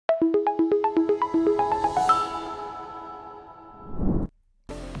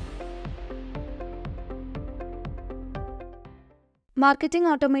Marketing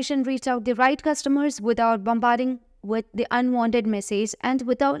automation reach out the right customers without bombarding with the unwanted message and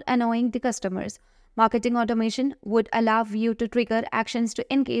without annoying the customers. Marketing automation would allow you to trigger actions to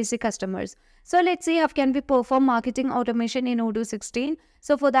engage the customers. So let's see how can we perform marketing automation in Odoo 16.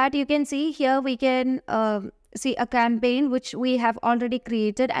 So for that, you can see here we can see a campaign which we have already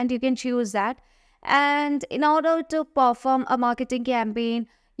created, and you can choose that. And in order to perform a marketing campaign,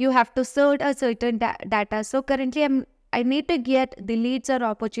 you have to sort a certain data. So currently I need to get the leads or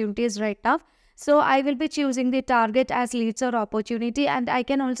opportunities right now. So I will be choosing the target as leads or opportunity, and I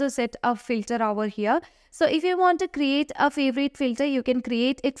can also set a filter over here. So if you want to create a favorite filter, you can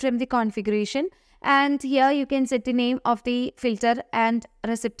create it from the configuration. And here you can set the name of the filter and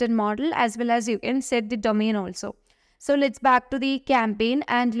receptor model, as well as you can set the domain also. So let's back to the campaign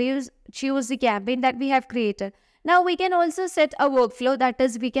and choose the campaign that we have created. Now we can also set a workflow, that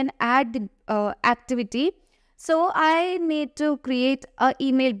is we can add the activity. So I need to create an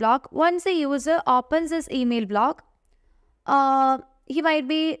email block. Once the user opens this email block, he might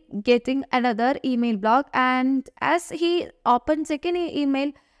be getting another email block, and as he opens second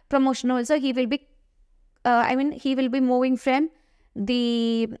email promotion also, he will be he will be moving from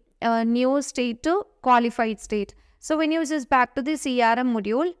the new state to qualified state. So when you just back to the CRM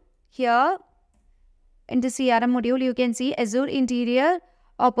module, here in the CRM module, you can see Azure Interior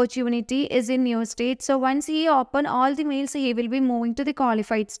opportunity is in new state. So once he open all the mails, he will be moving to the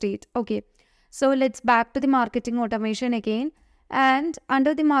qualified state. Okay, so let's back to the marketing automation again, and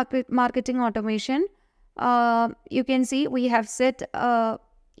under the marketing automation, you can see we have set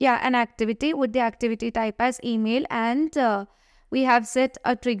an activity with the activity type as email, and we have set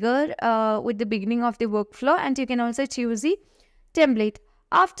a trigger with the beginning of the workflow, and you can also choose the template.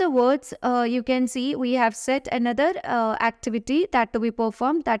 Afterwards, you can see we have set another activity that to be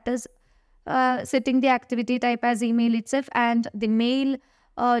performed, that is setting the activity type as email itself, and the mail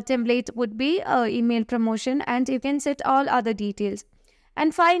template would be email promotion, and you can set all other details.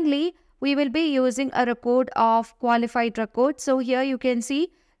 And finally, we will be using a record of qualified records. So here you can see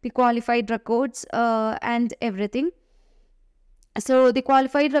the qualified records and everything. So the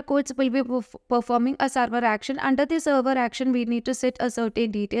qualified records will be performing a server action. Under the server action, we need to set a certain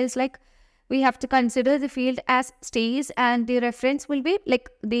details, like we have to consider the field as stays, and the reference will be like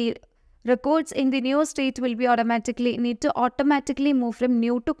the records in the new state will be automatically move from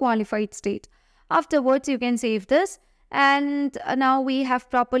new to qualified state. Afterwards, you can save this, and now we have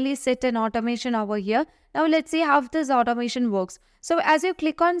properly set an automation over here. Now let's see how this automation works. So as you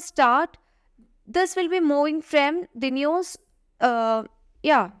click on start, this will be moving from the new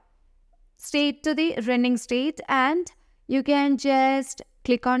state to the running state, and you can just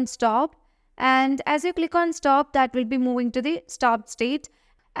click on stop, and as you click on stop, that will be moving to the stop state.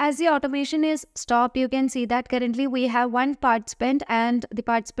 As the automation is stopped, you can see that currently we have one participant, and the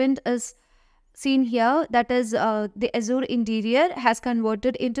participant is seen here, that is the Azure Interior has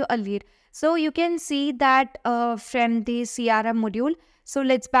converted into a lead. So you can see that from the CRM module. So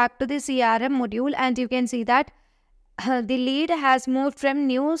let's back to the CRM module, and you can see that the lead has moved from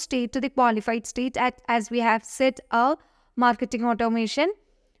new state to the qualified state as we have set a marketing automation.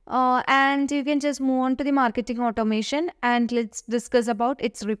 And you can just move on to the marketing automation, and let's discuss about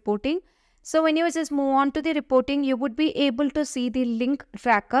its reporting. So when you just move on to the reporting, you would be able to see the link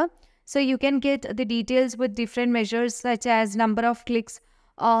tracker. So you can get the details with different measures such as number of clicks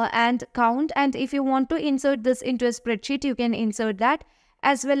and count. And if you want to insert this into a spreadsheet, you can insert that,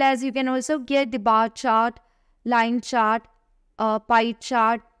 as well as you can also get the bar chart, line chart, pie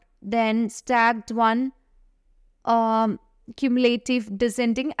chart, then stacked one, cumulative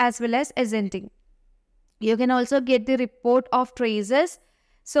descending, as well as ascending. You can also get the report of traces.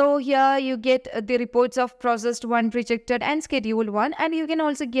 So here you get the reports of processed one, rejected, and scheduled one, and you can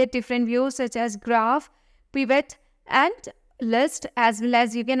also get different views such as graph, pivot, and list, as well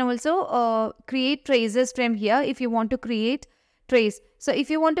as you can also create traces from here if you want to create trace. So if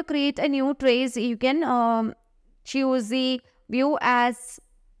you want to create a new trace, you can choose the view as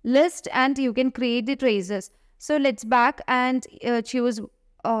list, and you can create the traces. So let's back and choose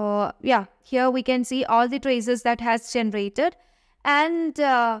here we can see all the traces that has generated, and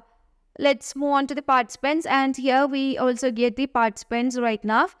let's move on to the participants, and here we also get the participants right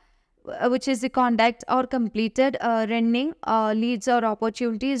now, which is the contact or completed running leads or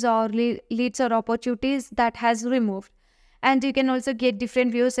opportunities, or leads or opportunities that has removed. And you can also get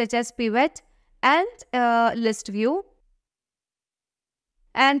different views such as pivot and list view,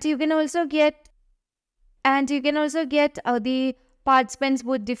 and you can also get the participants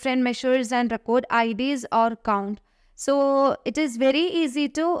with different measures and record IDs or count. So it is very easy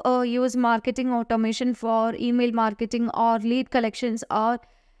to use marketing automation for email marketing or lead collections, or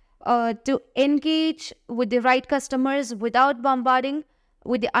to engage with the right customers without bombarding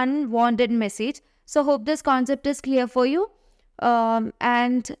with the unwanted message. So hope this concept is clear for you.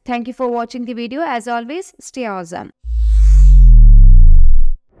 And thank you for watching the video. As always, stay awesome.